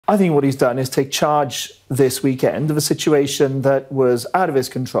I think what he's done is take charge this weekend of a situation that was out of his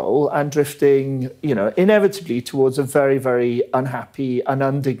control and drifting, inevitably towards a very, very unhappy and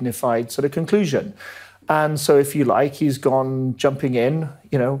undignified sort of conclusion. And so, if you like, he's gone jumping in,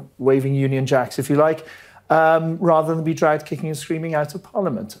 waving Union Jacks, if you like, rather than be dragged kicking and screaming out of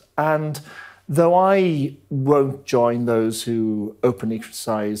Parliament. And though I won't join those who openly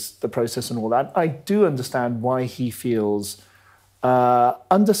criticise the process and all that, I do understand why he feels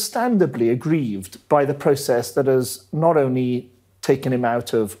understandably aggrieved by the process that has not only taken him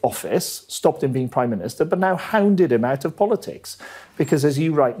out of office, stopped him being Prime Minister, but now hounded him out of politics. Because, as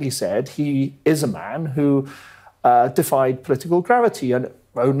you rightly said, he is a man who defied political gravity and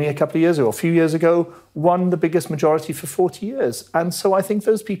only a couple of years ago, a few years ago, won the biggest majority for 40 years. And so I think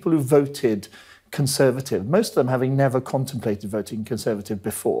those people who voted Conservative, most of them having never contemplated voting Conservative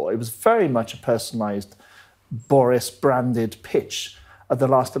before, it was very much a personalised Boris-branded pitch at the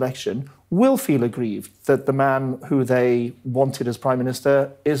last election, will feel aggrieved that the man who they wanted as Prime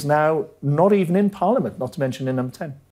Minister is now not even in Parliament, not to mention in number 10.